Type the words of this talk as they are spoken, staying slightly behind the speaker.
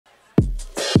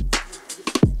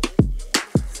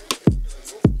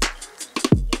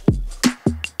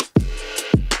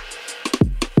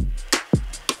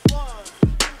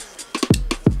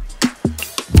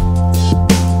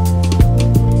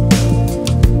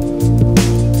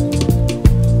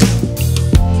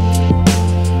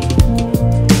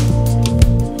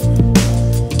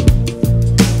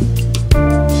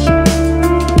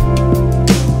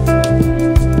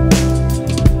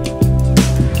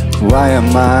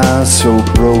I so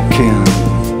broken?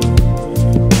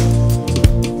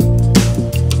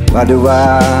 Why do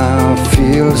I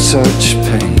feel such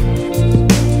pain?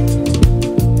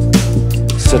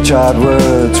 Such hard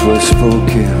words were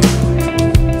spoken,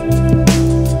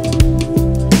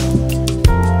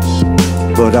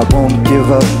 but I won't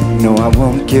give up, no I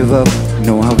won't give up,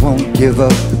 no I won't give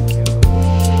up.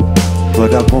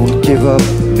 But I won't give up,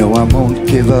 no I won't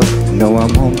give up, no I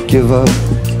won't give up.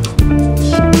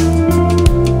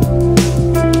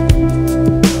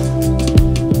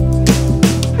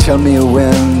 Tell me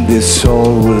when this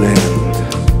all will end.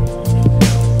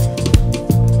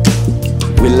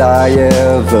 Will I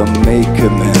ever make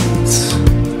amends?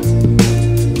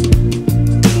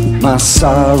 My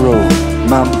sorrow,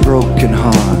 my broken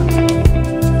heart.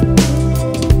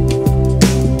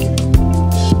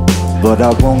 But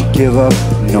I won't give up,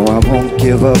 no I won't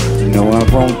give up, no I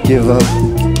won't give up.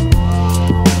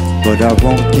 But I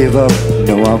won't give up,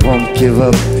 no I won't give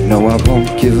up, no I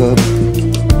won't give up.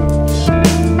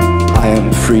 I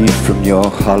am free from your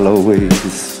hollow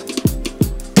ways.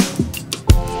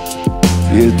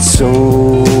 It's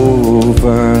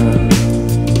over.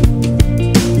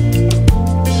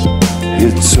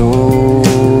 It's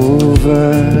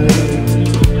over.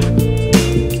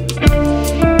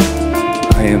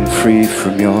 I am free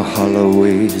from your hollow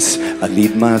ways. I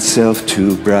lead myself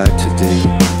too bright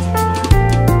today.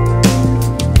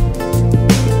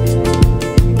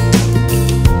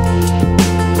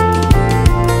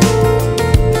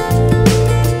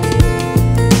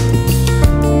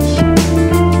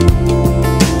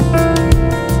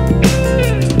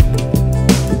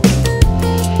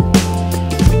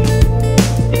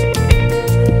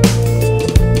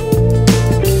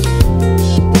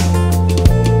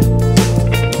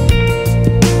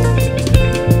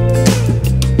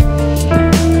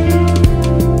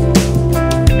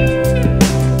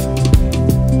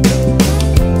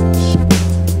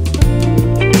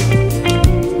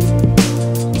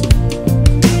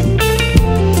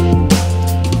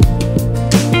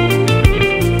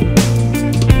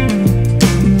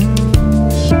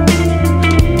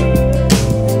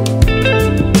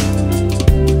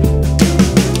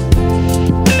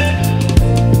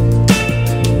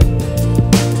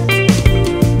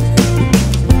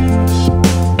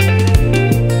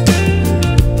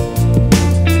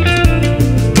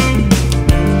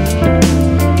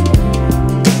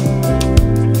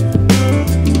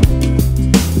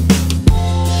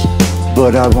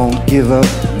 But I won't give up,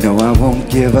 no I won't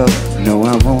give up, no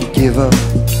I won't give up.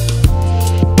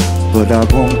 But I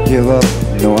won't give up,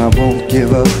 no I won't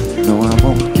give up, no I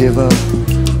won't give up.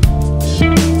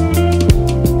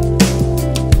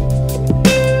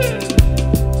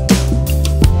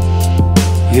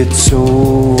 It's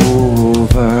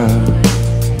over.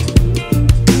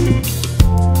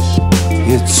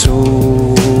 It's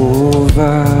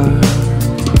over.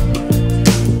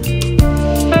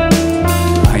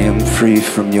 Free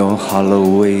from your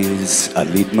hollow ways, I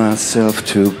lead myself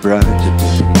to brighter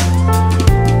days.